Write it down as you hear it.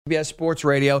CBS Sports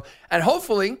Radio, and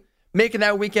hopefully making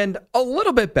that weekend a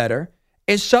little bit better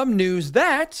is some news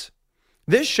that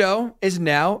this show is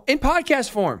now in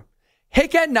podcast form.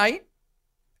 Hick at Night,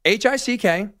 Hick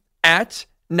at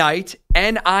Night,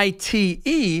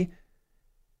 NITE,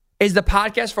 is the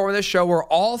podcast form of this show where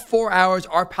all 4 hours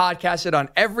are podcasted on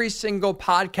every single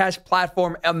podcast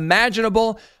platform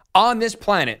imaginable on this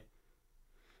planet.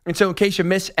 And so in case you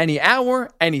miss any hour,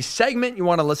 any segment, you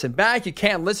want to listen back, you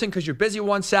can't listen because you're busy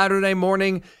one Saturday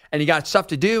morning and you got stuff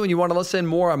to do and you want to listen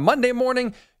more on Monday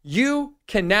morning, you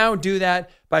can now do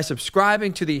that by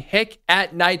subscribing to the Hick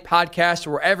at Night podcast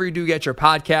wherever you do get your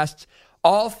podcasts.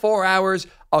 All 4 hours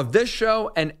of this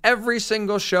show and every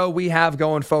single show we have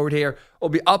going forward here will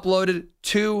be uploaded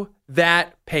to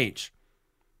that page.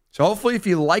 So hopefully if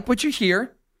you like what you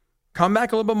hear, come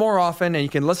back a little bit more often and you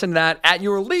can listen to that at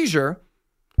your leisure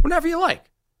whenever you like.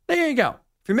 There you go.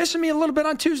 If you're missing me a little bit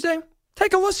on Tuesday,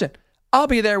 take a listen. I'll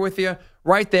be there with you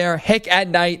right there. Hick at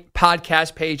Night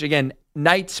podcast page. Again,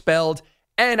 night spelled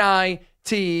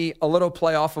N-I-T-E, a little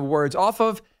play off of words off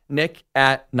of Nick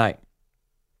at Night.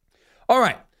 All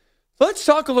right, let's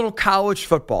talk a little college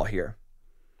football here.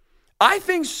 I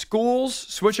think schools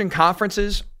switching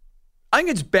conferences, I think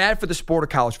it's bad for the sport of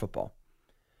college football.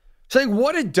 So I think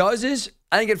what it does is,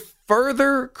 I think it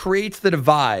further creates the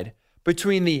divide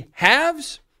between the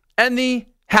haves and the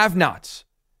have-nots.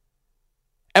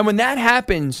 And when that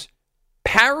happens,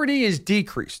 parity is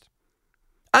decreased.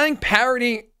 I think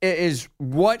parity is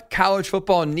what college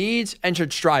football needs and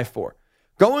should strive for.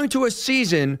 Going to a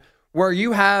season where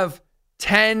you have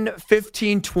 10,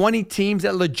 15, 20 teams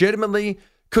that legitimately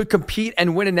could compete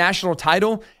and win a national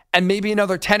title, and maybe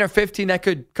another 10 or 15 that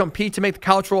could compete to make the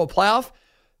college football playoff,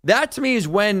 that to me is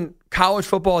when college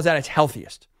football is at its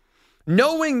healthiest.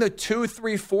 Knowing the 2,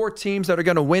 3, 4 teams that are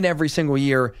going to win every single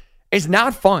year is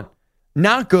not fun,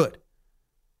 not good.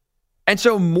 And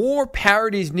so more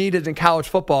parity is needed in college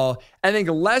football. I think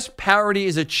less parity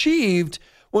is achieved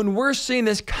when we're seeing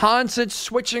this constant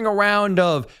switching around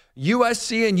of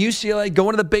USC and UCLA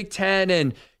going to the Big Ten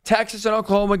and Texas and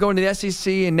Oklahoma going to the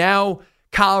SEC and now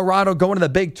Colorado going to the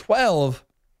Big 12.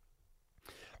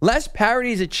 Less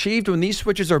parity is achieved when these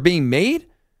switches are being made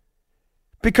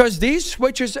because these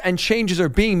switches and changes are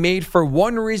being made for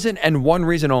one reason and one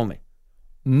reason only: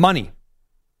 money.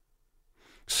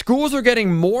 Schools are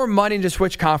getting more money to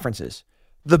switch conferences.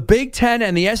 The Big Ten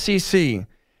and the SEC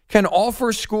can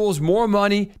offer schools more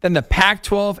money than the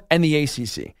Pac-12 and the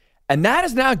ACC. And that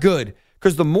is not good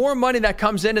because the more money that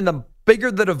comes in and the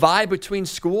bigger the divide between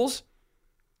schools,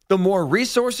 the more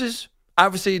resources,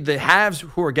 obviously, the haves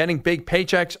who are getting big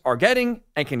paychecks are getting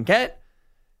and can get.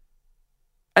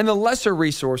 And the lesser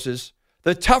resources,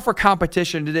 the tougher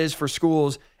competition it is for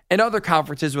schools and other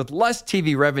conferences with less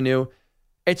TV revenue,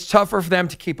 it's tougher for them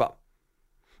to keep up.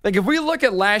 Like if we look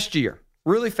at last year,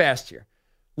 really fast here,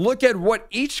 look at what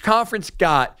each conference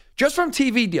got just from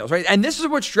TV deals, right? And this is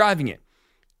what's driving it.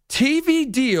 TV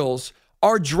deals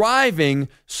are driving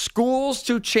schools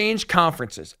to change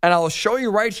conferences. And I'll show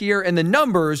you right here in the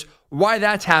numbers why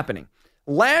that's happening.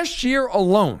 Last year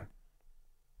alone,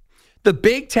 the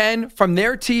Big Ten, from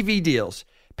their TV deals,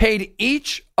 paid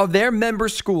each of their member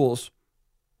schools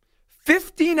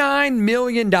 $59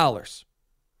 million.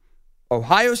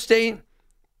 Ohio State,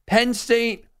 Penn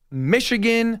State,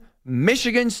 Michigan,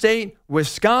 Michigan State,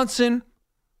 Wisconsin,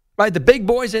 right? The big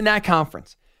boys in that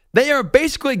conference. They are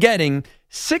basically getting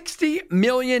 $60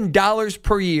 million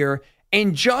per year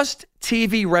in just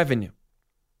TV revenue.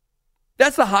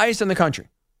 That's the highest in the country.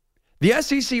 The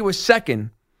SEC was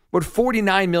second with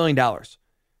 $49 million.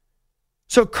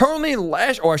 So currently,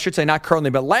 last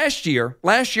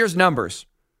year's numbers,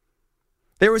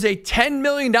 there was a $10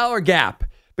 million gap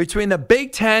between the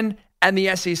Big Ten and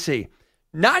the SEC.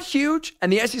 Not huge,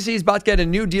 and the SEC is about to get a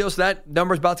new deal, so that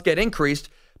number is about to get increased.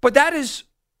 But that is,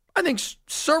 I think,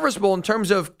 serviceable in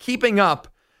terms of keeping up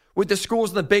with the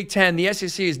schools in the Big Ten. The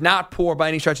SEC is not poor by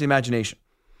any stretch of the imagination.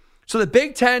 So the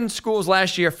Big Ten schools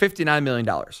last year, $59 million.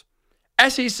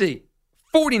 SEC,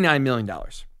 $49 million.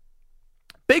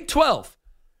 Big 12,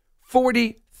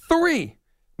 $43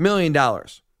 million.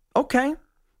 Okay,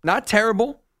 not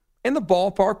terrible in the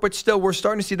ballpark, but still we're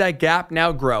starting to see that gap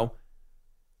now grow.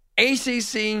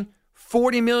 ACC,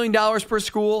 $40 million per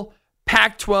school.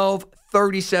 Pac-12,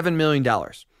 $37 million.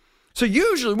 So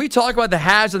usually we talk about the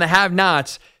haves and the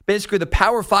have-nots, basically the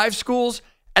Power 5 schools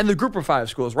and the Group of 5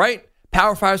 schools, right?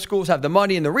 Power 5 schools have the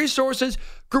money and the resources.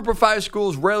 Group of 5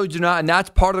 schools rarely do not, and that's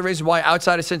part of the reason why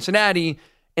outside of Cincinnati,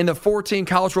 in the 14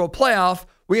 College World Playoff,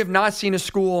 we have not seen a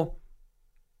school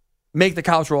make the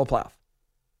College World Playoff.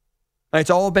 And it's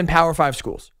all been Power 5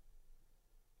 schools.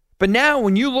 But now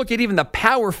when you look at even the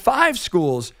Power 5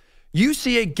 schools, you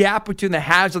see a gap between the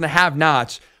haves and the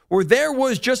have-nots, where there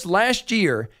was just last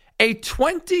year a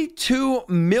 $22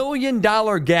 million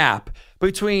gap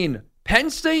between Penn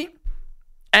State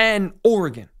and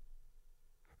Oregon,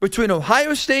 between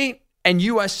Ohio State and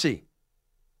USC.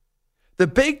 The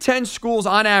Big Ten schools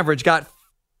on average got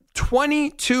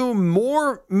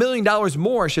 $22 million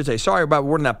more, I should say. Sorry about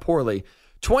wording that poorly.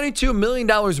 $22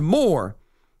 million more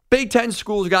Big Ten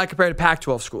schools got compared to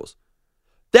Pac-12 schools.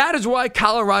 That is why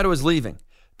Colorado is leaving.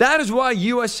 That is why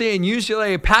USC and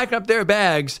UCLA are packing up their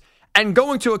bags and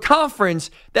going to a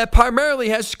conference that primarily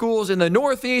has schools in the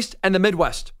Northeast and the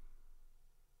Midwest.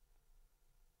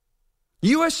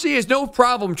 USC has no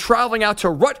problem traveling out to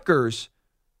Rutgers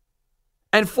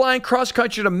and flying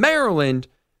cross-country to Maryland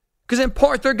because in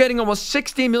part they're getting almost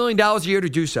 $60 million a year to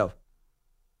do so.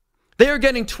 They are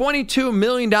getting $22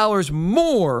 million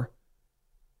more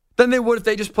than they would if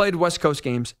they just played West Coast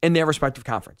games in their respective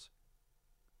conference.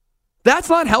 That's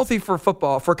not healthy for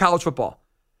football, for college football.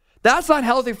 That's not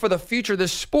healthy for the future of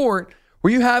this sport,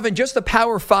 where you have in just the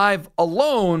Power 5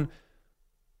 alone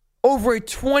over a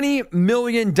 $20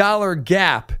 million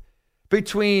gap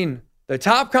between the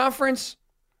top conference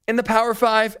in the Power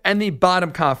 5 and the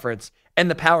bottom conference in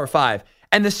the Power 5.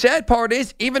 And the sad part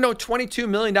is, even though $22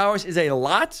 million is a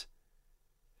lot,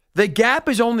 the gap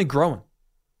is only growing.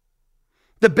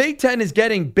 The Big Ten is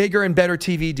getting bigger and better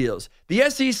TV deals. The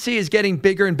SEC is getting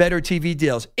bigger and better TV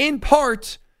deals, in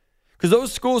part because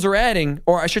those schools are adding,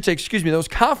 or I should say, those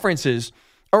conferences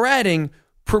are adding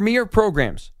premier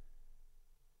programs.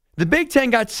 The Big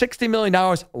Ten got $60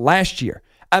 million last year.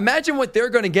 Imagine what they're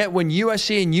going to get when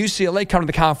USC and UCLA come to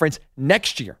the conference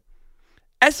next year.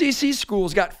 SEC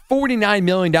schools got $49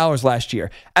 million last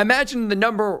year. Imagine the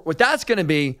number, what that's going to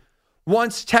be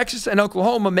once Texas and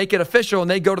Oklahoma make it official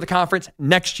and they go to the conference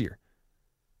next year.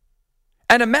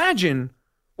 And imagine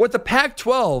what the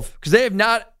Pac-12, because they have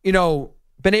not,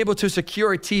 been able to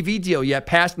secure a TV deal yet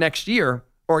past next year,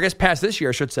 or I guess past this year,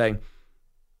 I should say.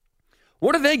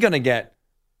 What are they going to get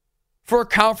for a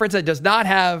conference that does not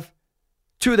have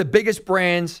two of the biggest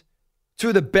brands, two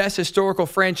of the best historical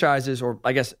franchises, or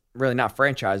I guess really not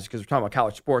franchises because we're talking about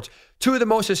college sports, two of the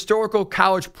most historical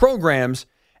college programs,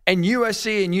 and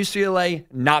USC and UCLA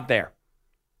not there?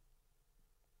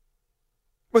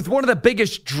 With one of the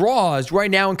biggest draws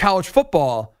right now in college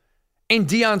football, in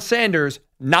Deion Sanders,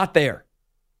 not there.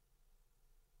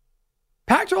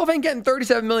 Pac-12 ain't getting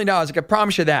 $37 million, I can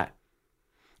promise you that.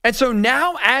 And so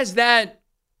now as that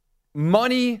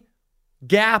money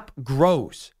gap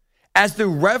grows, as the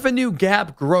revenue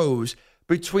gap grows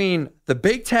between the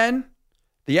Big Ten,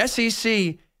 the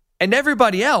SEC, and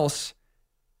everybody else,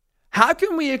 how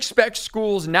can we expect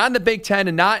schools not in the Big Ten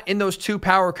and not in those two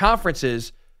power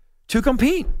conferences to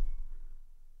compete?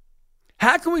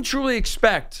 How can we truly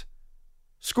expect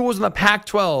schools in the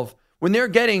Pac-12 when they're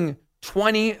getting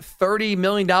 $20, $30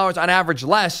 million on average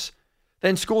less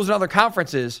than schools in other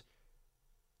conferences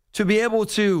to be able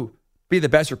to be the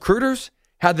best recruiters,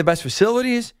 have the best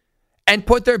facilities, and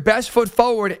put their best foot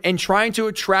forward in trying to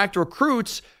attract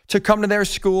recruits to come to their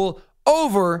school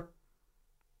over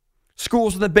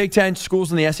schools in the Big Ten,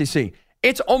 schools in the SEC?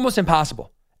 It's almost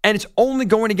impossible, and it's only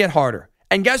going to get harder.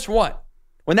 And guess what?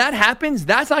 When that happens,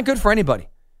 that's not good for anybody.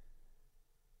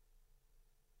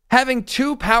 Having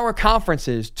two power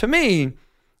conferences, to me,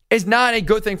 is not a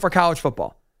good thing for college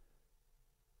football.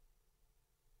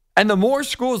 And the more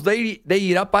schools they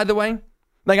eat up, by the way,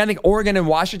 like I think Oregon and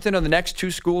Washington are the next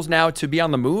two schools now to be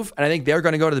on the move, and I think they're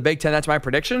going to go to the Big Ten. That's my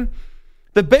prediction.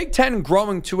 The Big Ten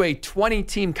growing to a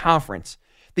 20-team conference.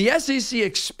 The SEC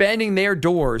expanding their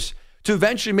doors to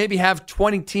eventually maybe have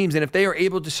 20 teams, and if they are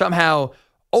able to somehow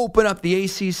open up the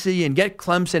ACC and get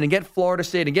Clemson and get Florida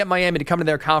State and get Miami to come to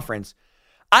their conference,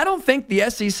 I don't think the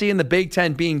SEC and the Big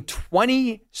Ten being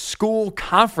 20-school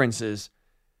conferences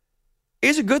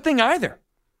is a good thing either.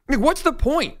 I mean, what's the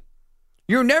point?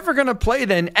 You're never going to play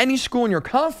then any school in your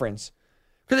conference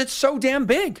because it's so damn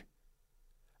big.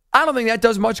 I don't think that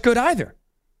does much good either.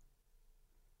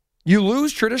 You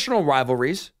lose traditional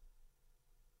rivalries.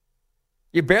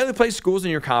 You barely play schools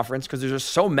in your conference because there's just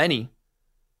so many.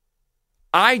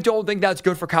 I don't think that's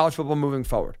good for college football moving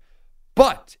forward.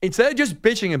 But instead of just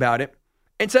bitching about it,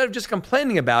 instead of just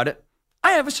complaining about it,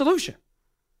 I have a solution.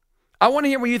 I want to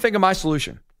hear what you think of my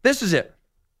solution. This is it.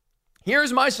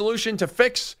 Here's my solution to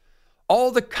fix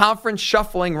all the conference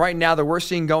shuffling right now that we're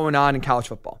seeing going on in college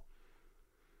football.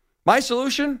 My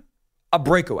solution, a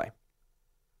breakaway.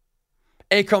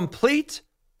 A complete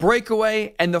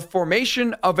breakaway and the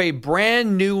formation of a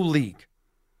brand new league.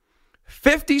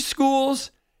 50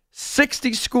 schools,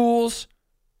 60 schools,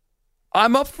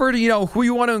 I'm up for, who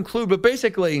you want to include, but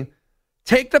basically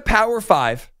take the Power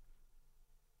 5,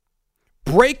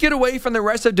 break it away from the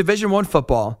rest of Division I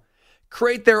football,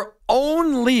 create their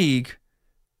own league,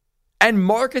 and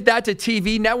market that to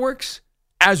TV networks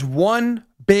as one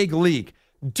big league.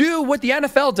 Do what the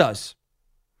NFL does.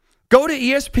 Go to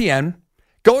ESPN,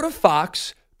 go to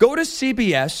Fox, go to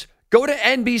CBS, go to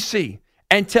NBC,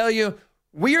 and tell you,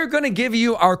 we are going to give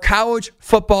you our college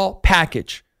football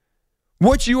package.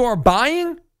 What you are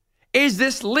buying is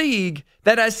this league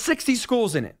that has 60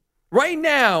 schools in it. Right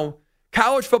now,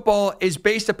 college football is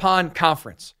based upon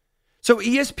conference. So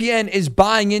ESPN is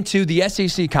buying into the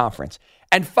SEC conference,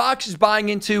 and Fox is buying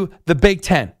into the Big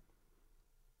Ten.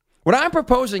 What I'm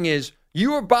proposing is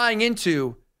you are buying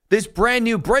into this brand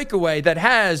new breakaway that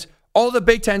has all the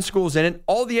Big Ten schools in it,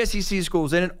 all the SEC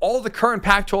schools in it, all the current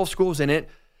Pac-12 schools in it,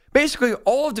 basically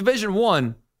all of Division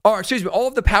I, all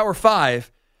of the Power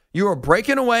 5. You are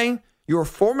breaking away, you are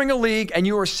forming a league, and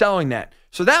you are selling that.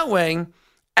 So that way,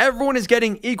 everyone is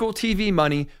getting equal TV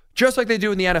money, just like they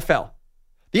do in the NFL.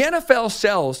 The NFL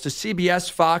sells to CBS,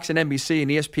 Fox, and NBC,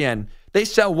 and ESPN. They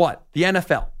sell what? The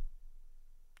NFL.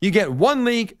 You get one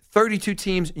league, 32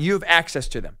 teams, you have access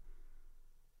to them.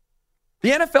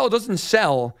 The NFL doesn't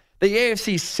sell the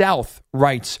AFC South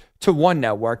rights to one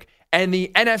network and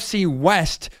the NFC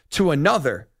West to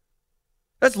another.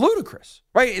 That's ludicrous,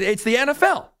 right? It's the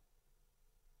NFL.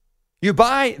 You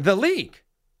buy the league,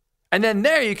 and then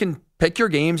there you can pick your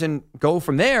games and go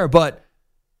from there. But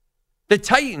the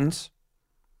Titans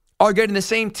are getting the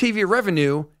same TV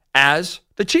revenue as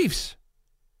the Chiefs,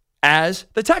 as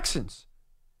the Texans,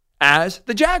 as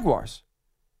the Jaguars.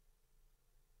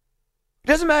 It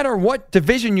doesn't matter what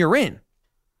division you're in.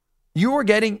 You are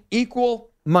getting equal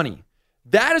money.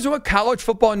 That is what college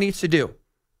football needs to do.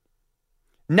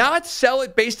 Not sell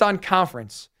it based on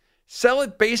conference. Sell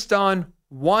it based on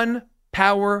one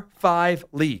Power 5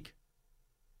 league.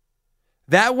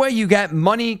 That way you get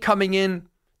money coming in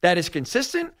that is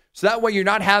consistent. So that way you're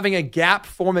not having a gap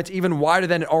form that's even wider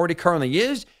than it already currently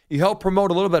is. You help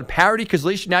promote a little bit of parity because at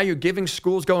least now you're giving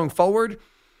schools going forward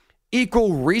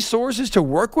equal resources to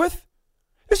work with.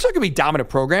 There's still going to be dominant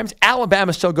programs.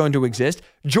 Alabama's still going to exist.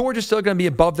 Georgia's still going to be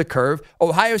above the curve.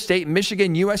 Ohio State,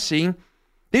 Michigan, USC.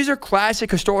 These are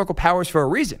classic historical powers for a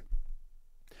reason.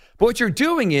 But what you're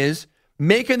doing is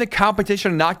making the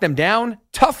competition to knock them down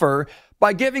tougher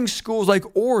by giving schools like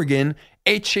Oregon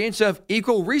a chance of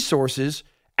equal resources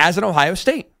as an Ohio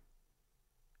State.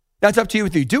 That's up to you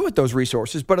what you do with those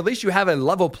resources, but at least you have a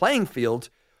level playing field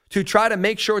to try to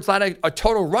make sure it's not a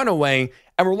total runaway,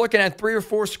 and we're looking at 3 or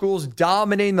 4 schools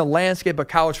dominating the landscape of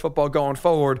college football going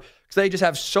forward because they just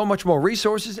have so much more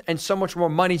resources and so much more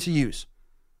money to use.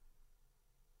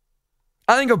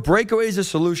 I think a breakaway is a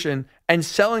solution, and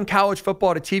selling college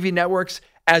football to TV networks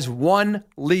as one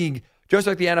league, just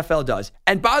like the NFL does.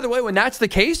 And by the way, when that's the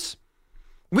case,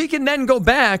 we can then go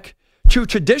back to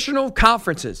traditional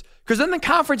conferences because then the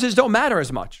conferences don't matter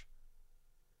as much.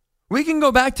 We can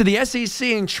go back to the SEC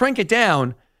and shrink it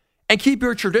down and keep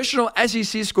your traditional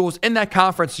SEC schools in that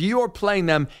conference. You are playing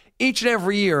them each and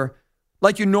every year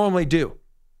like you normally do.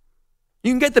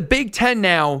 You can get the Big Ten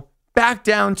now back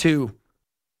down to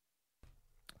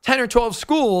 10 or 12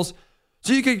 schools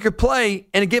so you could play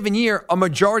in a given year a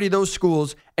majority of those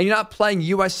schools, and you're not playing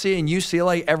USC and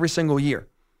UCLA every single year.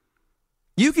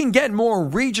 You can get more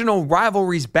regional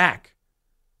rivalries back.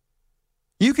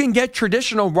 You can get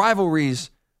traditional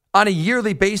rivalries on a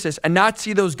yearly basis and not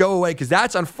see those go away because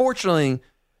that's unfortunately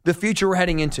the future we're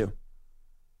heading into.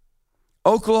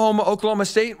 Oklahoma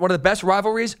State, one of the best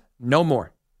rivalries, no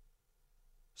more.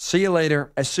 See you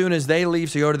later as soon as they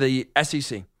leave to go to the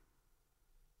SEC.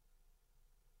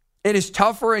 It is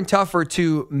tougher and tougher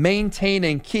to maintain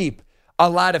and keep a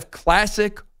lot of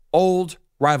classic old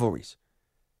rivalries.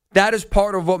 That is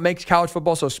part of what makes college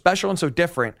football so special and so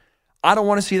different. I don't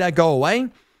want to see that go away.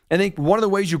 I think one of the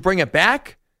ways you bring it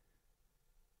back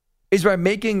is by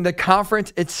making the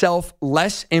conference itself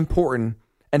less important.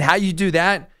 And how you do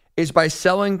that is by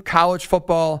selling college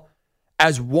football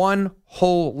as one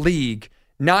whole league,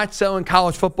 not selling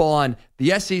college football on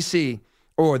the SEC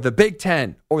or the Big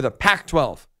Ten or the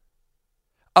Pac-12.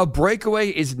 A breakaway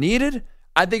is needed.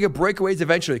 I think a breakaway is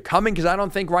eventually coming because I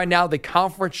don't think right now the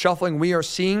conference shuffling we are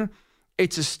seeing,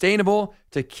 it's sustainable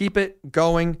to keep it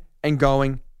going and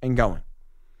going and going.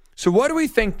 So what do we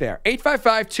think there?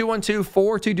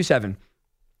 855-212-4227.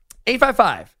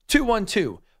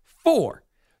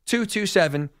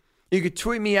 855-212-4227. You could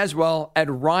tweet me as well at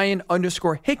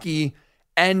Ryan_Hickey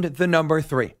and the number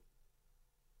 3.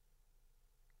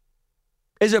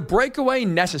 Is a breakaway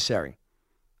necessary?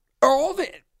 Are all the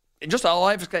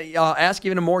I'll ask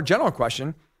even a more general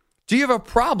question. Do you have a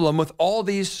problem with all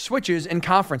these switches in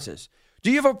conferences? Do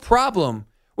you have a problem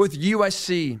with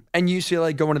USC and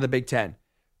UCLA going to the Big Ten?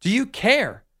 Do you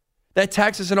care that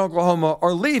Texas and Oklahoma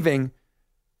are leaving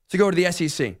to go to the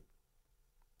SEC?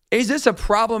 Is this a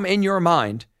problem in your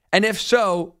mind? And if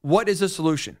so, what is the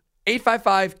solution?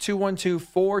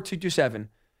 855-212-4227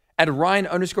 at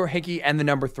Ryan_Hickey and the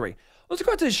number 3. Let's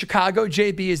go to Chicago.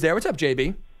 JB is there. What's up,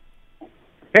 JB?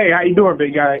 Hey, how you doing,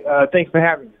 big guy? Thanks for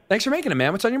having me. Thanks for making it,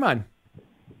 man. What's on your mind?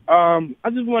 I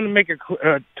just want to make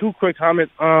two quick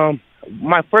comments.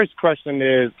 My first question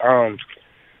is,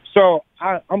 so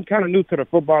I'm kind of new to the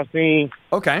football scene.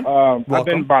 Okay. I've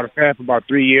been about a fan for about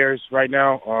 3 years right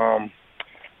now.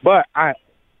 But I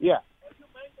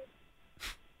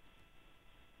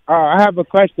have a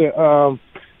question.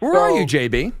 Where are you,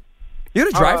 JB? You had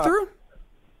a drive-through?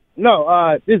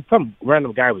 No, this is some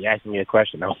random guy was asking me a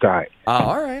question outside.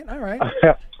 All right.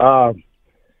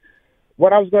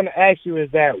 What I was going to ask you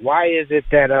is that why is it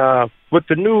that with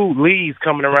the new leagues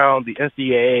coming around, the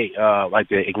NCAA, like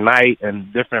the Ignite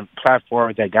and different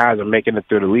platforms that guys are making it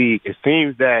through the league, it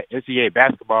seems that NCAA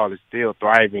basketball is still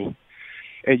thriving,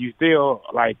 and you still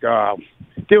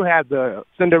still have the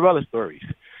Cinderella stories.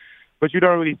 But you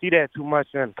don't really see that too much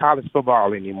in college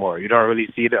football anymore. You don't really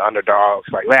see the underdogs.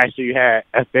 Like last year, you had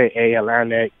FAA,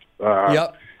 Atlantic.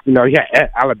 Yep. You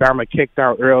had Alabama kicked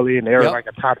out early, and they were like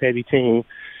a top-heavy team.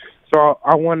 So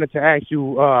I wanted to ask you,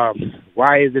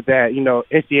 why is it that,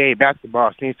 NCAA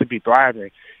basketball seems to be thriving,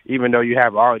 even though you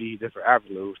have all these different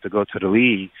avenues to go to the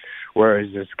league,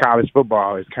 whereas this college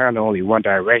football is kind of only one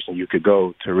direction you could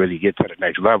go to really get to the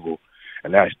next level,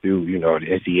 and that's through, the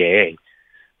NCAA.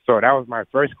 So that was my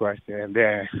first question. And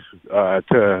then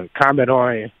to comment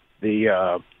on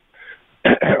the,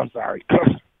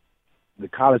 the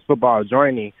college football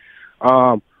joining,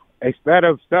 instead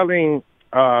of selling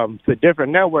to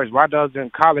different networks, why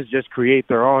doesn't college just create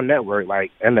their own network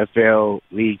like NFL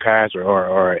League Pass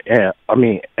or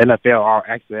NFL All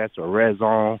Access or Red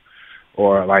Zone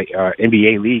or like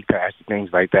NBA League Pass, things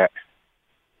like that?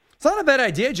 It's not a bad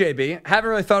idea, JB. Haven't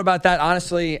really thought about that,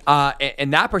 honestly,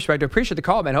 in that perspective. Appreciate the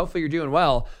call, man. Hopefully you're doing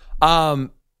well. I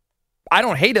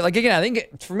don't hate it. Like, again, I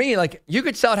think for me, like, you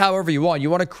could sell it however you want. You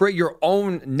want to create your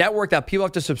own network that people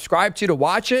have to subscribe to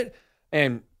watch it.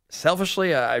 And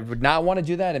selfishly, I would not want to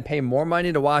do that and pay more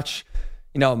money to watch,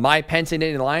 my Penn State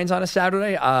Nittany Lions on a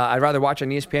Saturday. I'd rather watch on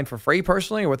ESPN for free,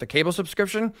 personally, or with a cable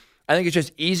subscription. I think it's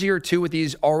just easier, too, with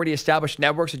these already established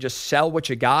networks to just sell what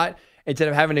you got instead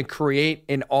of having to create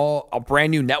a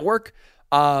brand new network.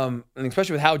 And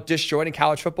especially with how disjointed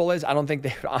college football is, I don't think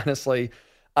they would honestly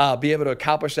be able to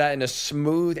accomplish that in a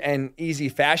smooth and easy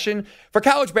fashion. For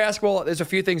college basketball, there's a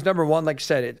few things. Number one, like I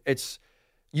said, it's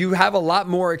you have a lot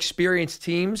more experienced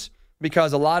teams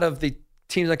because a lot of the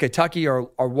teams like Kentucky are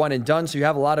one and done. So you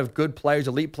have a lot of good players,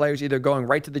 elite players, either going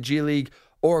right to the G League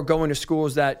or going to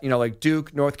schools that, like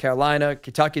Duke, North Carolina,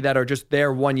 Kentucky, that are just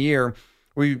there 1 year.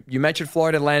 You mentioned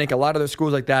Florida Atlantic, a lot of those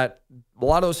schools like that. A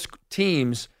lot of those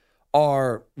teams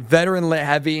are veteran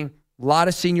heavy, a lot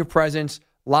of senior presence,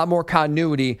 a lot more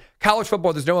continuity. College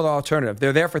football, there's no other alternative.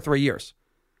 They're there for 3 years.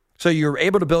 So you're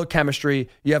able to build chemistry.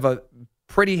 You have a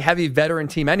pretty heavy veteran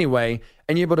team anyway,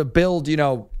 and you're able to build,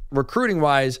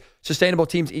 recruiting-wise, sustainable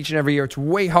teams each and every year. It's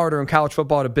way harder in college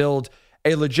football to build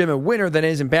a legitimate winner than it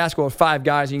is in basketball with 5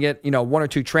 guys and you get, 1 or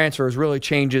 2 transfers. Really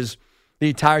changes the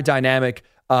entire dynamic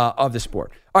of the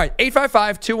sport. All right,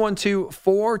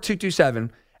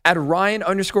 855-212-4227 at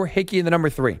Ryan_Hickey and the number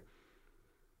 3.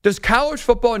 Does college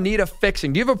football need a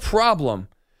fixing? Do you have a problem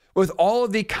with all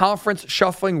of the conference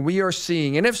shuffling we are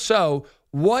seeing? And if so,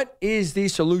 what is the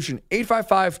solution?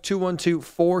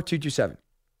 855-212-4227.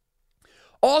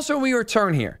 Also, when we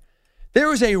return here, there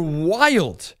was a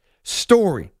wild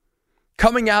story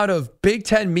coming out of Big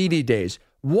Ten Media Days.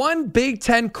 One Big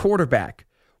Ten quarterback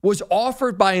was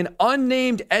offered by an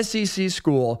unnamed SEC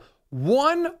school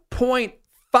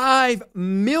 $1.5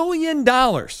 million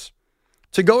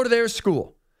to go to their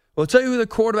school. We'll tell you who the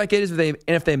quarterback is and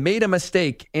if they made a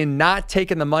mistake in not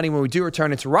taking the money when we do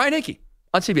return. It's Ryan Hickey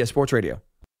on CBS Sports Radio.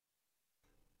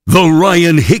 The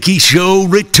Ryan Hickey Show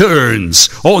returns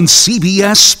on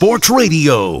CBS Sports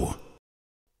Radio.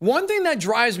 One thing that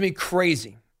drives me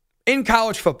crazy in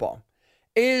college football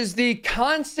is the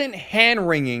constant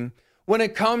hand-wringing when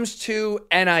it comes to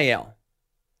NIL.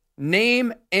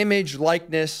 Name, image,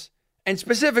 likeness, and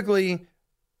specifically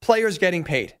players getting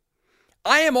paid.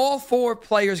 I am all for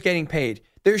players getting paid.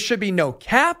 There should be no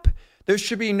cap. There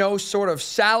should be no sort of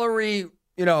salary,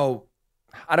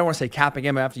 I don't want to say cap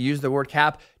again, but I have to use the word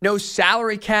cap. No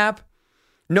salary cap.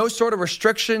 No sort of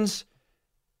restrictions.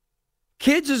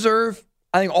 Kids deserve,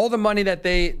 I think, all the money that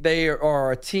they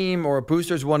or a team or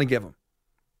boosters want to give them.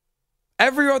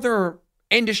 Every other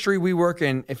industry we work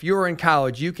in, if you're in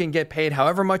college, you can get paid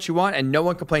however much you want and no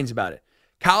one complains about it.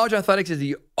 College athletics is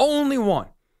the only one.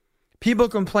 People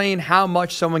complain how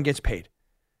much someone gets paid.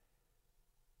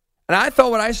 And I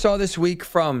thought what I saw this week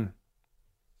from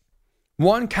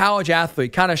one college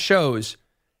athlete kind of shows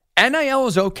NIL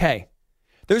is okay.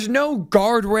 There's no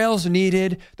guardrails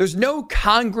needed. There's no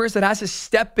Congress that has to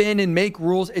step in and make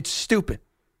rules. It's stupid.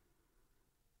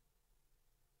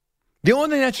 The only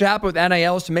thing that should happen with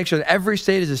NIL is to make sure that every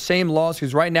state has the same laws,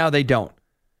 because right now they don't.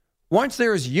 Once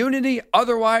there is unity,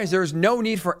 otherwise there is no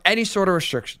need for any sort of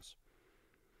restrictions.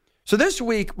 So this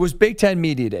week was Big Ten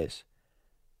Media Days.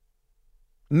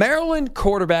 Maryland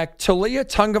quarterback Taulia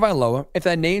Tagovailoa, if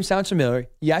that name sounds familiar,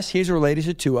 yes, he's related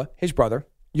to Tua, his brother,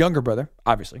 younger brother,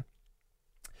 obviously.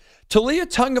 Taulia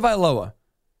Tagovailoa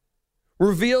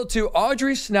revealed to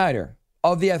Audrey Snyder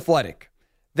of The Athletic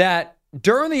that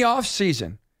during the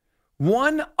offseason,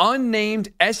 one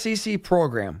unnamed SEC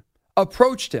program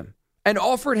approached him and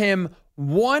offered him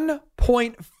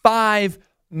 $1.5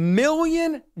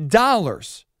 million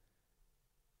to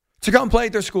come play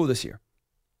at their school this year.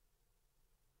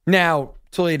 Now,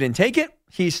 Taulia didn't take it.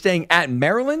 He's staying at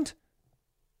Maryland.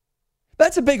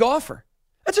 That's a big offer.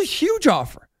 That's a huge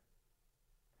offer.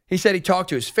 He said he talked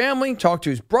to his family, talked to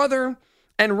his brother,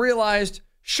 and realized,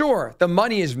 sure, the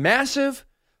money is massive,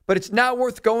 but it's not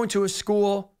worth going to a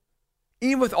school,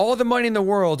 even with all the money in the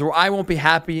world, where I won't be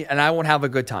happy and I won't have a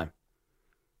good time.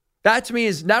 That, to me,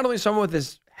 is not only someone with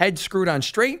his head screwed on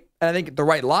straight, and I think the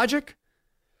right logic,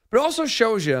 but it also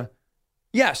shows you,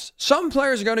 yes, some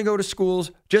players are going to go to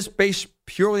schools just based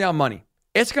purely on money.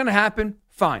 It's going to happen,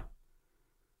 fine.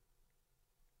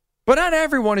 But not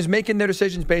everyone is making their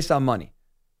decisions based on money.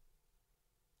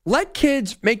 Let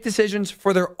kids make decisions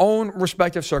for their own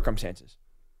respective circumstances.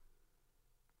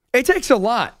 It takes a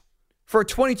lot for a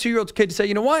 22-year-old kid to say,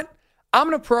 you know what? I'm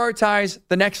going to prioritize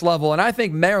the next level, and I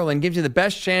think Maryland gives you the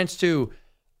best chance to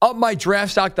up my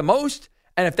draft stock the most,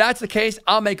 and if that's the case,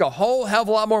 I'll make a whole hell of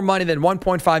a lot more money than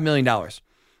 $1.5 million. Taulia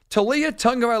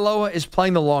Tagovailoa is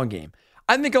playing the long game.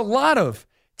 I think a lot of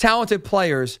talented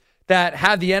players that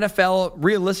have the NFL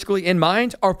realistically in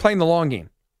mind are playing the long game.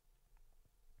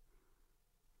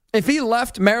 If he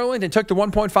left Maryland and took the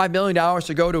 $1.5 million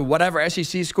to go to whatever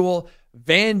SEC school,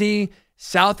 Vandy,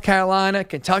 South Carolina,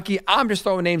 Kentucky, I'm just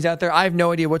throwing names out there. I have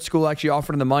no idea what school actually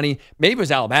offered him the money. Maybe it was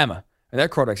Alabama, and their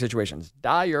quarterback situation is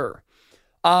dire.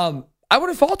 I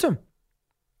wouldn't fault him.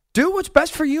 Do what's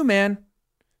best for you, man.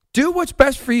 Do what's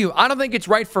best for you. I don't think it's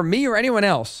right for me or anyone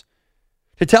else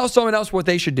to tell someone else what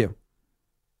they should do.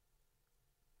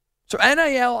 So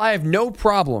NIL, I have no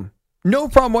problem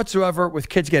whatsoever with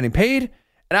kids getting paid.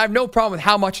 And I have no problem with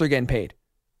how much they're getting paid.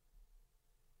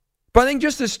 But I think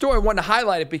just this story, I wanted to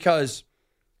highlight it because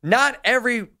not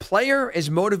every player is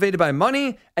motivated by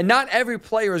money, and not every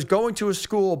player is going to a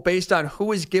school based on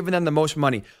who is giving them the most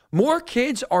money. More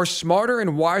kids are smarter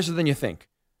and wiser than you think.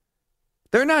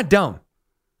 They're not dumb.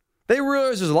 They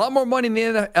realize there's a lot more money in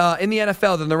the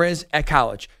NFL than there is at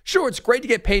college. Sure, it's great to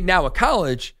get paid now at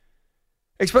college,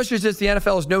 especially since the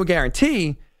NFL is no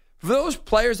guarantee. For those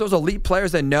players, those elite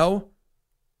players that know,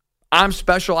 I'm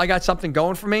special, I got something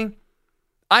going for me,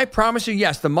 I promise you,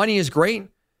 yes, the money is great,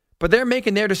 but they're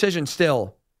making their decision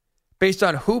still based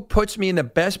on who puts me in the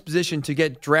best position to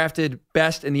get drafted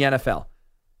best in the NFL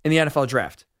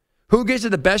draft. Who gives you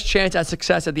the best chance at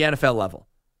success at the NFL level?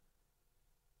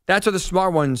 That's what the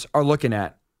smart ones are looking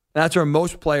at. That's where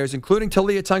most players, including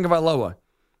Taulia Tagovailoa,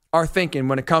 are thinking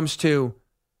when it comes to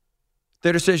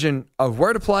their decision of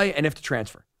where to play and if to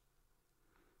transfer.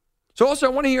 So also, I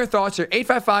want to hear your thoughts here.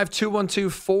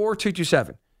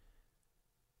 855-212-4227.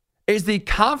 Is the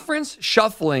conference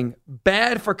shuffling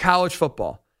bad for college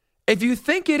football? If you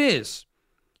think it is,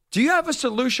 do you have a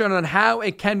solution on how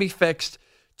it can be fixed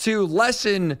to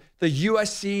lessen the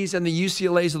USCs and the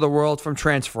UCLAs of the world from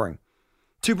transferring?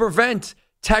 To prevent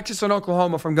Texas and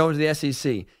Oklahoma from going to the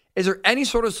SEC? Is there any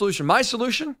sort of solution? My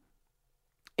solution?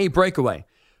 A breakaway.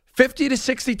 50 to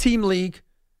 60 team league.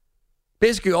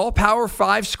 Basically, all Power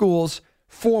 5 schools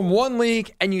form one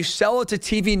league, and you sell it to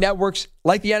TV networks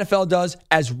like the NFL does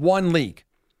as one league.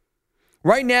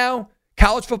 Right now,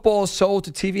 college football is sold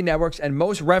to TV networks, and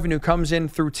most revenue comes in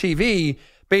through TV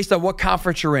based on what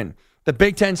conference you're in. The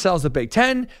Big Ten sells the Big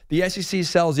Ten. The SEC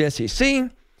sells the SEC.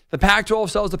 The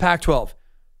Pac-12 sells the Pac-12.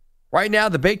 Right now,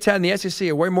 the Big Ten and the SEC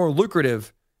are way more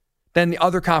lucrative than the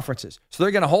other conferences. So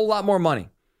they're getting a whole lot more money.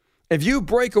 If you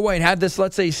break away and have this,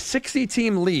 let's say,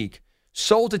 60-team league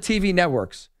sold to TV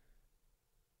networks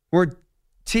where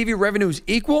TV revenue is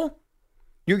equal,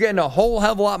 you're getting a whole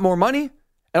hell of a lot more money.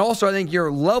 And also, I think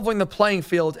you're leveling the playing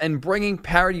field and bringing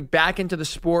parity back into the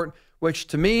sport, which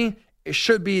to me, it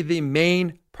should be the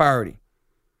main priority.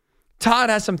 Todd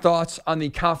has some thoughts on the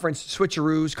conference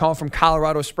switcheroos calling from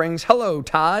Colorado Springs. Hello,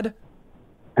 Todd.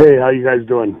 Hey, how you guys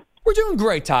doing? We're doing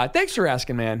great, Todd. Thanks for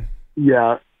asking, man.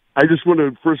 Yeah, I just want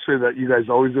to first say that you guys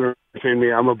always entertain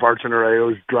me. I'm a bartender. I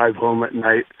always drive home at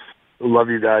night. I love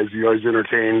you guys. You always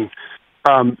entertain.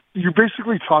 You're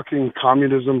basically talking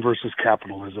communism versus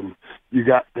capitalism. You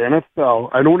got the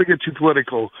NFL. I don't want to get too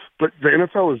political, but the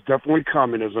NFL is definitely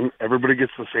communism. Everybody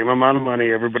gets the same amount of money.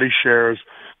 Everybody shares.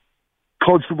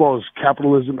 College football is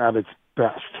capitalism at its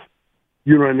best.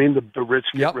 You know what I mean? The rich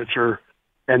get richer.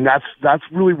 And that's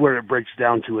really where it breaks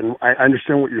down to. And I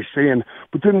understand what you're saying.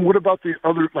 But then what about the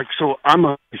other, so I'm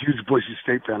a huge Boise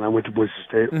State fan. I went to Boise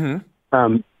State.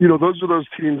 Mm-hmm. Those are those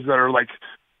teams that are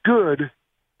good,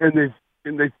 and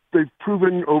they've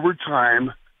proven over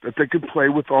time that they can play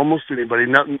with almost anybody.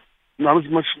 Not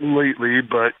as much lately,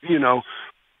 but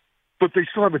but they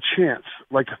still have a chance.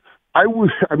 I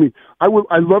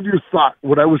love your thought.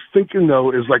 What I was thinking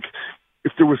though is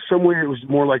if there was some way it was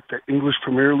more like the English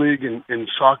Premier League in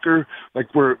soccer,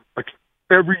 where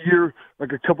every year a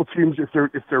couple teams, if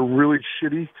they're really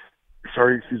shitty.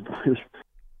 Sorry, excuse me.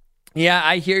 Yeah,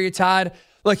 I hear you, Todd.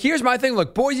 Look, here's my thing.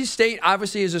 Look, Boise State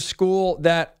obviously is a school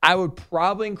that I would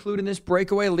probably include in this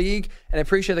breakaway league, and I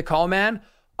appreciate the call, man.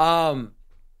 But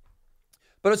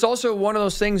it's also one of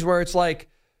those things where it's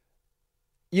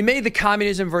you made the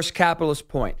communism versus capitalist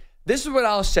point. This is what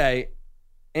I'll say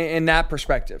in that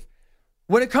perspective.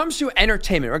 When it comes to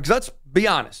entertainment, because let's be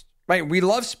honest, right? We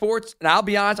love sports, and I'll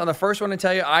be honest, I'm the first one to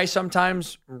tell you, I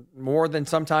sometimes, more than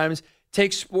sometimes,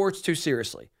 take sports too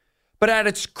seriously. But at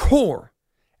its core,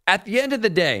 at the end of the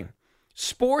day,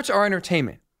 sports are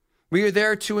entertainment. We are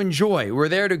there to enjoy. We're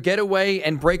there to get away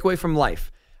and break away from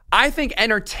life. I think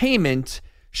entertainment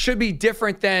should be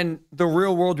different than the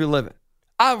real world we live in.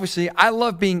 Obviously, I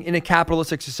love being in a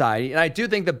capitalistic society, and I do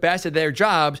think the best at their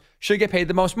jobs should get paid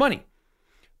the most money.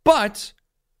 But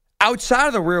outside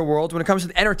of the real world, when it comes to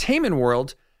the entertainment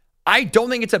world, I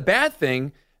don't think it's a bad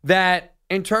thing that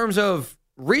in terms of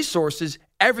resources,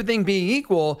 everything being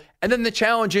equal, and then the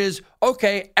challenge is,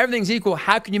 okay, everything's equal.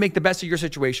 How can you make the best of your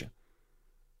situation?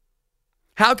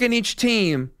 How can each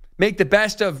team make the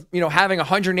best of, having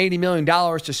 $180 million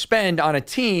to spend on a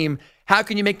team? How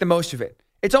can you make the most of it?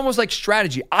 It's almost like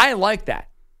strategy. I like that.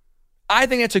 I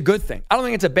think that's a good thing. I don't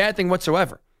think it's a bad thing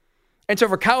whatsoever. And so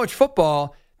for college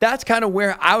football, that's kind of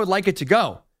where I would like it to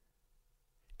go.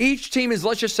 Each team is,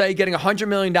 let's just say, getting $100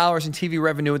 million in TV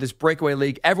revenue with this breakaway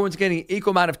league. Everyone's getting an equal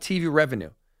amount of TV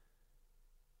revenue.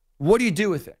 What do you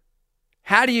do with it?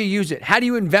 How do you use it? How do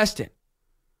you invest it?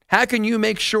 How can you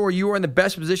make sure you are in the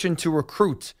best position to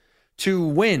recruit, to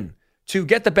win, to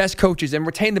get the best coaches and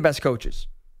retain the best coaches?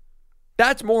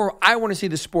 That's more I want to see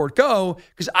the sport go,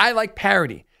 because I like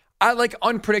parity. I like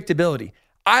unpredictability.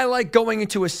 I like going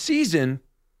into a season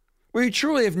where you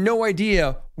truly have no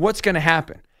idea what's going to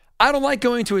happen. I don't like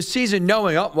going into a season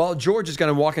knowing, Georgia's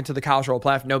going to walk into the college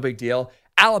football playoff, no big deal.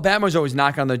 Alabama's always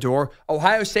knocking on the door.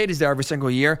 Ohio State is there every single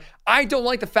year. I don't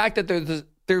like the fact that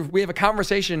we have a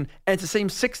conversation and it's the same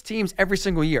 6 teams every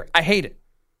single year. I hate it.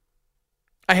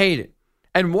 I hate it.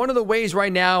 And one of the ways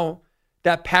right now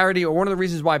that parity, or one of the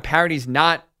reasons why parity is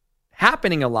not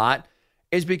happening a lot,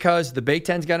 is because the Big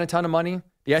Ten's getting a ton of money,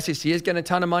 the SEC is getting a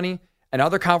ton of money, and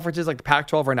other conferences like the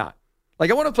Pac-12 are not.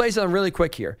 I want to play something really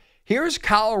quick here. Here's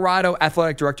Colorado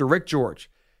Athletic Director Rick George.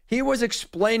 He was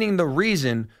explaining the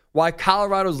reason why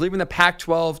Colorado's leaving the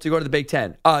Pac-12 to go to the Big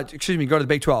Ten. Go to the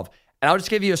Big 12. And I'll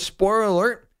just give you a spoiler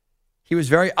alert. He was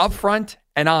very upfront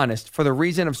and honest for the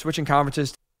reason of switching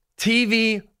conferences.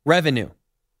 TV revenue.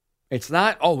 It's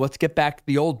not, let's get back to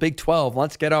the old Big 12.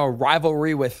 Let's get our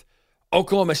rivalry with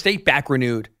Oklahoma State back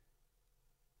renewed.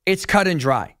 It's cut and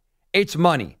dry. It's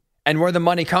money. And where the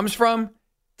money comes from?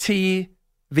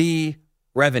 TV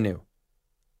revenue.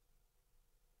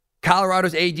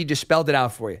 Colorado's AD just spelled it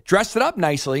out for you. Dressed it up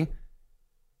nicely,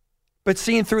 but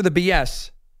seeing through the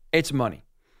BS, it's money.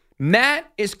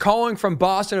 Matt is calling from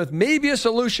Boston with maybe a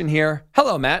solution here.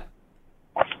 Hello, Matt.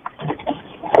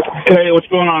 Hey, what's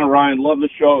going on, Ryan? Love the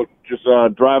show. Just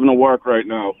driving to work right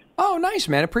now. Oh, nice,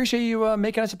 man. Appreciate you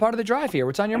making us a part of the drive here.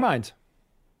 What's on your mind?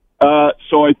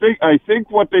 So I think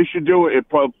what they should do, it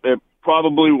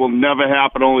probably will never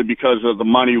happen only because of the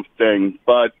money thing,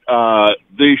 but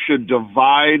they should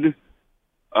divide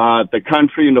the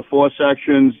country into 4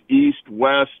 sections: East,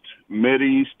 West,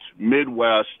 Mideast,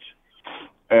 Midwest,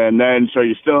 and then so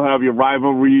you still have your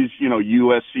rivalries,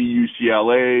 USC,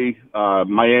 UCLA,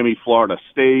 Miami, Florida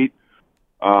State.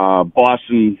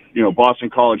 Boston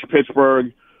College,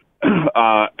 Pittsburgh.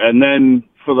 And then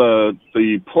for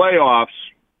the playoffs,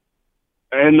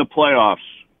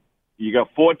 you got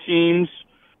 4 teams.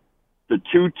 The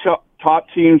 2 top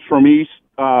teams from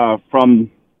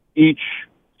each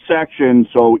section,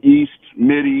 so East,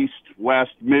 Mid-East,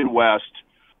 West, Midwest,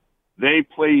 they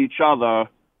play each other,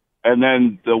 and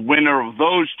then the winner of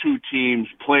those 2 teams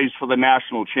plays for the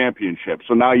national championship.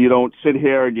 So now you don't sit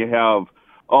here and you have,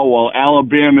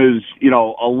 Alabama's,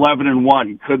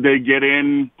 11-1. Could they get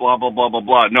in? Blah, blah, blah, blah,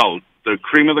 blah. No, the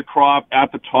cream of the crop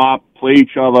at the top play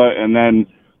each other, and then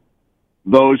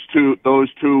those two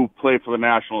play for the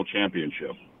national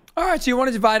championship. All right, so you want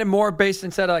to divide it more based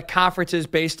instead of conferences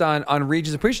based on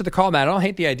regions. I appreciate the call, Matt. I don't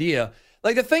hate the idea.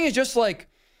 Like, the thing is just like,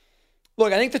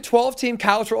 look, I think the 12-team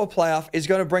college football playoff is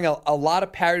going to bring a lot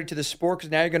of parity to the sport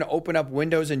because now you're going to open up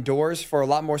windows and doors for a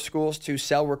lot more schools to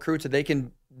sell recruits so they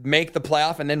can make the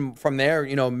playoff and then from there,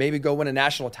 maybe go win a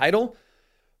national title.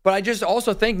 But I just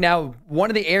also think now one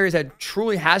of the areas that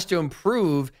truly has to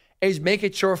improve is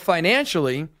making sure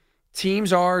financially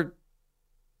teams are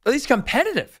at least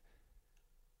competitive.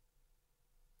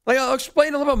 Like, I'll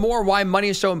explain a little bit more why money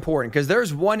is so important, because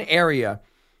there's one area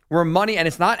where money, and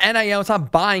it's not NIL, it's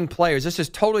not buying players. This is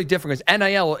totally different because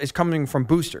NIL is coming from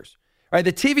boosters. Right?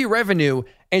 The TV revenue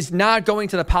is not going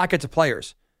to the pockets of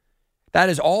players. That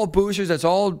is all boosters. That's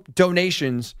all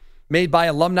donations made by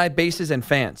alumni bases and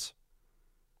fans.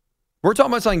 We're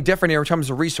talking about something different here in terms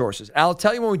of resources. I'll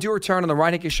tell you when we do return on the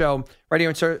Ryan Hickey Show right here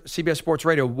on CBS Sports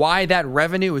Radio why that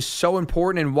revenue is so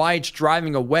important and why it's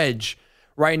driving a wedge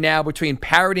right now between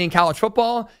parity in college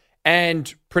football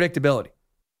and predictability.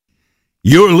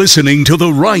 You're listening to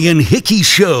The Ryan Hickey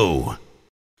Show.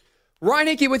 Ryan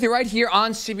Hickey with you right here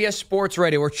on CBS Sports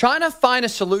Radio. We're trying to find a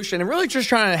solution and really just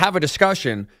trying to have a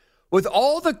discussion with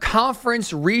all the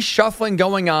conference reshuffling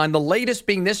going on, the latest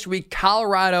being this week,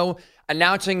 Colorado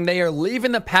announcing they are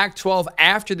leaving the Pac-12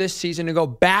 after this season to go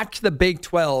back to the Big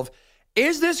 12.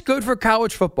 Is this good for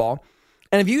college football?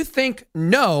 And if you think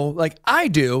no, like I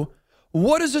do,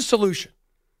 what is the solution?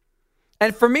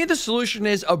 And for me, the solution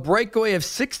is a breakaway of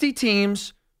 60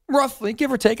 teams, roughly,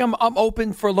 give or take. I'm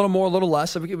open for a little more, a little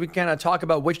less. So we can kind of talk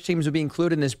about which teams would be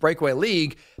included in this breakaway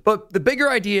league. But the bigger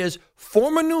idea is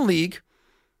form a new league,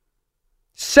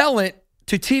 sell it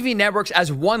to TV networks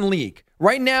as one league.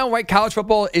 Right now, college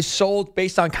football is sold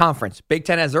based on conference. Big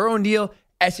Ten has their own deal.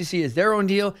 SEC has their own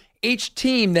deal. Each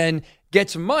team then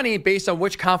gets money based on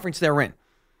which conference they're in.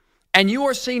 And you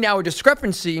are seeing now a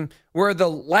discrepancy where the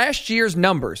last year's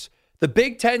numbers, the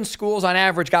Big Ten schools on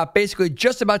average got basically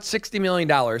just about $60 million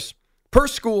per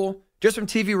school just from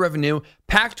TV revenue.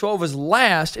 Pac-12 was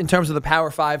last in terms of the Power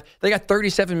 5. They got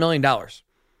 $37 million.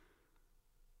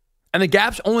 And the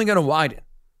gap's only going to widen.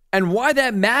 And why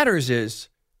that matters is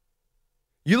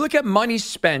you look at money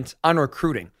spent on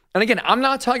recruiting. And again, I'm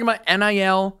not talking about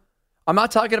NIL. I'm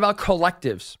not talking about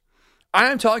collectives. I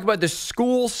am talking about the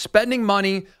school spending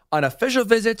money on official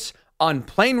visits, on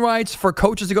plane rides for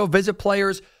coaches to go visit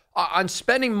players, on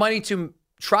spending money to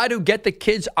try to get the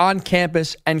kids on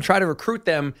campus and try to recruit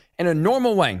them in a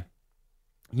normal way.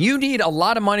 You need a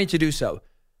lot of money to do so.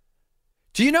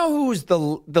 Do you know who was the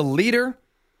leader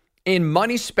in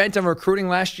money spent on recruiting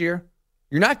last year?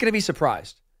 You're not going to be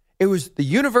surprised. It was the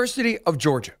University of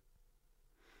Georgia.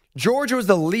 Georgia was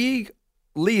the league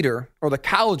leader, or the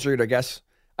college leader, I guess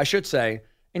I should say,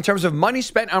 in terms of money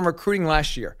spent on recruiting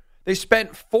last year. They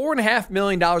spent $4.5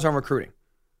 million on recruiting.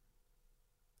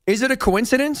 Is it a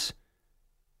coincidence?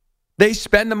 They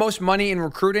spend the most money in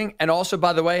recruiting and also,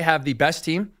 by the way, have the best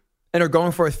team and are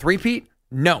going for a three-peat?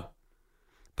 No.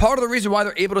 Part of the reason why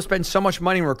they're able to spend so much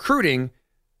money in recruiting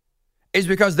is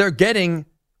because they're getting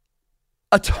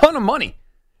a ton of money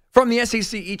from the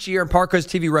SEC each year in part because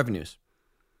TV revenues.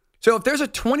 So if there's a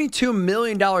 $22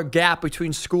 million gap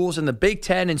between schools in the Big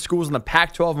Ten and schools in the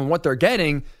Pac-12 and what they're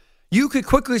getting, you could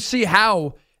quickly see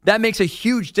how that makes a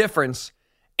huge difference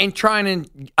in trying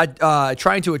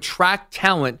to attract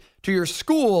talent to your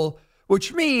school,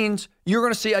 which means you're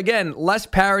going to see, again, less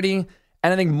parity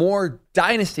and I think more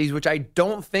dynasties, which I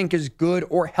don't think is good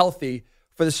or healthy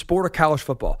for the sport of college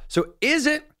football. So is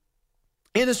it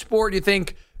in the sport, you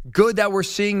think, good that we're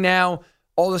seeing now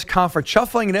all this conference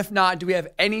shuffling? And if not, do we have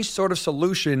any sort of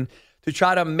solution to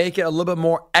try to make it a little bit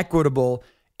more equitable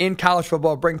in college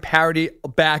football, bring parity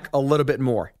back a little bit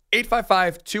more?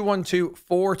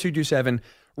 855-212-4227.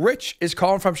 Rich is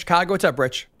calling from Chicago. What's up,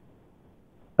 Rich?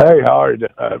 Hey, how are you?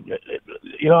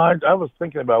 I was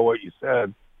thinking about what you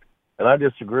said, and I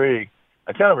disagree.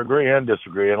 I kind of agree and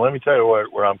disagree, and let me tell you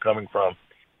where I'm coming from.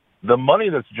 The money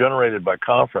that's generated by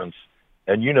conference,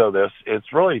 and you know this,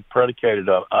 it's really predicated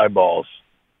on eyeballs.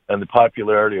 and the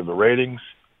popularity of the ratings,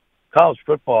 college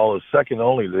football is second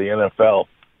only to the NFL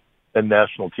in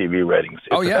national TV ratings.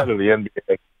 It's ahead of the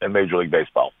NBA and Major League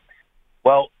Baseball.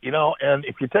 Well, and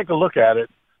if you take a look at it,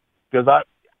 because I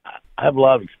have a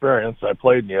lot of experience, I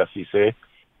played in the SEC.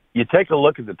 You take a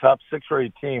look at the top 6 or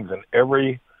 8 teams in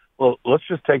let's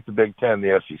just take the Big Ten,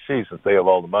 the SEC, since they have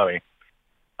all the money.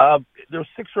 There's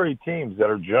 6 or 8 teams that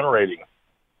are generating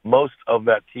most of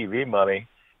that TV money,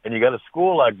 and you got a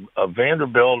school like a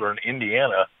Vanderbilt or an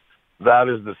Indiana that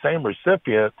is the same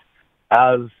recipient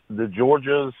as the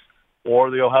Georgias or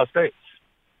the Ohio States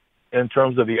in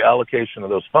terms of the allocation of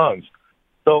those funds.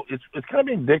 So it's kind of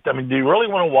being dictated. I mean, do you really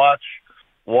want to watch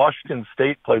Washington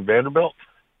State play Vanderbilt?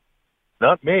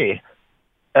 Not me.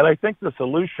 And I think the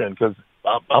solution, because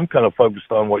I'm kind of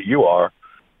focused on what you are,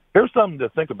 here's something to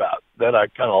think about that I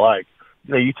kind of like.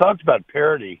 You talked about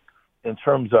parity in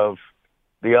terms of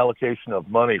the allocation of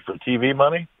money for TV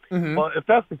money. Mm-hmm. Well, if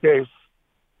that's the case,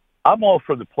 I'm all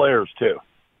for the players, too,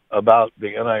 about the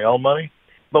NIL money.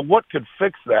 But what could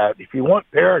fix that? If you want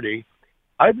parity,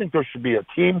 I think there should be a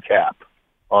team cap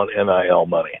on NIL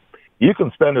money. You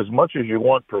can spend as much as you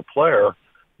want per player,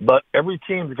 but every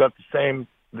team's got the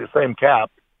same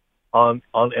cap on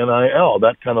NIL.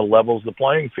 That kind of levels the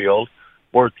playing field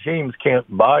where teams can't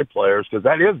buy players, because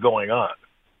that is going on.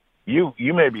 You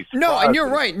may be surprised. No, and you're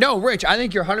right. No, Rich, I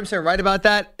think you're 100% right about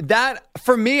that. That,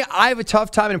 for me, I have a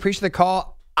tough time and appreciate the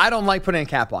call. I don't like putting a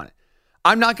cap on it.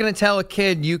 I'm not going to tell a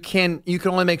kid you can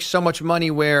only make so much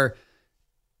money, where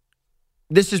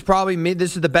this is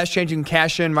the best chance you can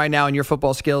cash in right now in your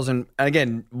football skills. And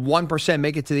again, 1%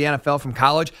 make it to the NFL from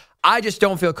college. I just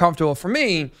don't feel comfortable, for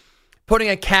me, putting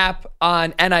a cap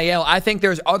on NIL. I think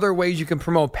there's other ways you can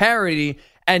promote parity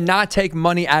and not take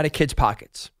money out of kids'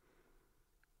 pockets.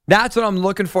 That's what I'm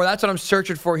looking for. That's what I'm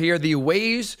searching for here. The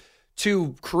ways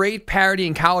to create parity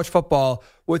in college football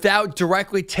without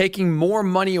directly taking more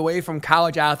money away from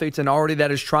college athletes and already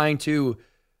that is trying to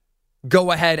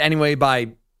go ahead anyway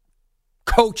by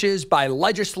coaches, by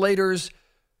legislators,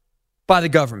 by the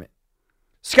government.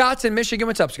 Scott's in Michigan.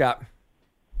 What's up, Scott?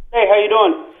 Hey, how you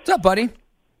doing? What's up, buddy?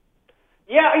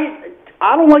 Yeah,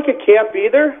 I don't like a cap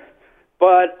either,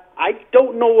 but I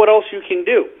don't know what else you can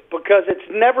do because it's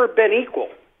never been equal.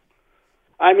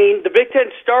 I mean, the Big Ten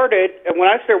started, and when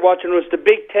I started watching, it was the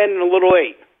Big Ten and a Little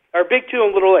 8, or Big 2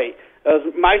 and Little 8. It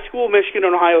was my school, Michigan,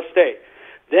 and Ohio State.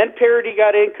 Then parity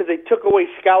got in because they took away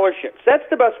scholarships. That's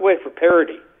the best way for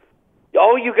parity.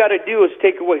 All you got to do is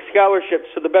take away scholarships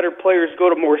so the better players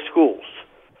go to more schools.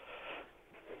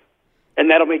 And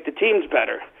that'll make the teams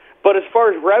better. But as far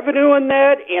as revenue on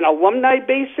that and alumni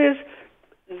bases,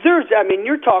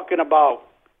 you're talking about,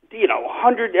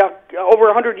 over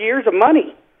 100 years of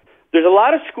money. There's a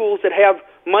lot of schools that have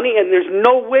money, and there's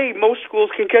no way most schools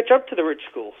can catch up to the rich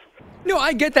schools. No,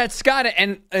 I get that, Scott.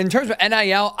 And in terms of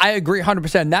NIL, I agree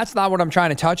 100%. That's not what I'm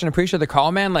trying to touch, and appreciate the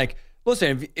call, man. Like,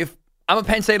 listen, if I'm a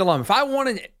Penn State alum, if I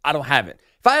wanted, I don't have it.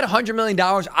 If I had $100 million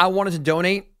I wanted to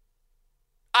donate,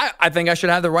 I think I should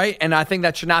have the right, and I think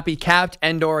that should not be capped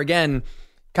and or, again,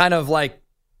 kind of like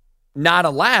not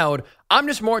allowed. I'm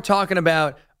just more talking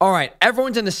about, all right,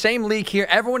 everyone's in the same league here.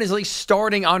 Everyone is at least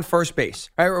starting on first base.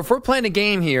 Right? If we're playing a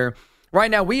game here, right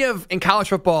now we have in college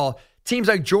football teams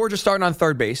like Georgia starting on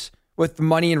third base with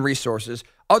money and resources.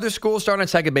 Other schools starting on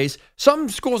second base. Some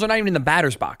schools are not even in the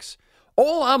batter's box.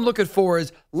 All I'm looking for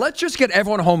is let's just get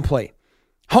everyone home plate.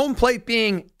 Home plate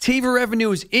being TV revenue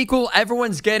is equal.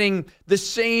 Everyone's getting the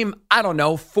same,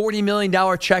 $40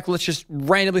 million check. Let's just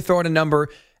randomly throw in a number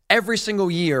every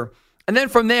single year. And then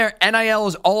from there, NIL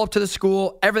is all up to the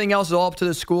school. Everything else is all up to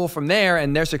the school from there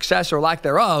and their success or lack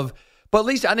thereof. But at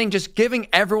least I think just giving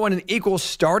everyone an equal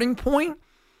starting point,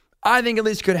 I think at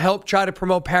least could help try to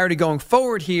promote parity going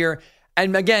forward here.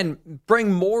 And again,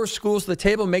 bring more schools to the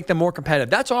table and make them more competitive.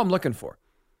 That's all I'm looking for.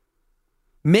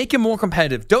 Make it more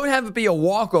competitive. Don't have it be a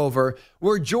walkover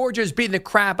where Georgia's beating the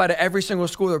crap out of every single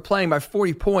school they're playing by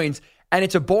 40 points, and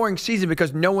it's a boring season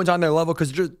because no one's on their level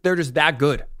because they're just that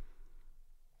good.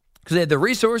 Because they have the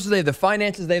resources, they have the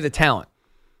finances, they have the talent.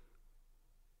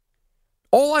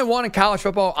 All I want in college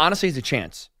football, honestly, is a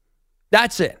chance.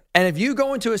 That's it. And if you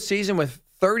go into a season with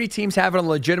 30 teams having a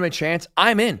legitimate chance,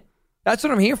 I'm in. That's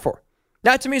what I'm here for.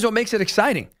 That to me is what makes it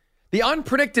exciting. The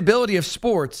unpredictability of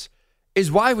sports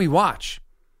is why we watch.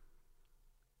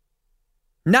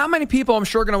 Not many people, I'm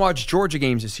sure, are going to watch Georgia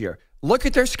games this year. Look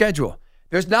at their schedule.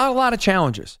 There's not a lot of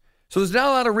challenges. So there's not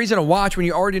a lot of reason to watch when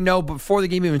you already know before the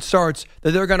game even starts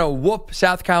that they're going to whoop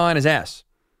South Carolina's ass.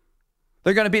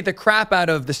 They're going to beat the crap out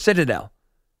of the Citadel.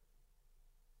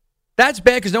 That's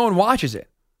bad because no one watches it.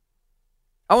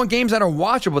 I want games that are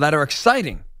watchable, that are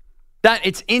exciting, that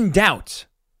it's in doubt.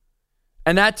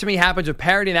 And that, to me, happens with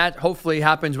parity, and that hopefully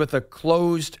happens with a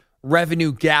closed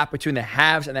revenue gap between the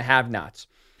haves and the have-nots.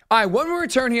 All right, when we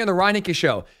return here on the Ryan Hickey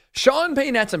Show, Sean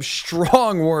Payton had some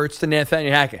strong words to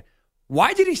Nathaniel Hackett.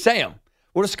 Why did he say them?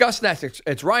 We'll discuss next.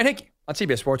 It's Ryan Hickey on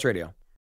CBS Sports Radio.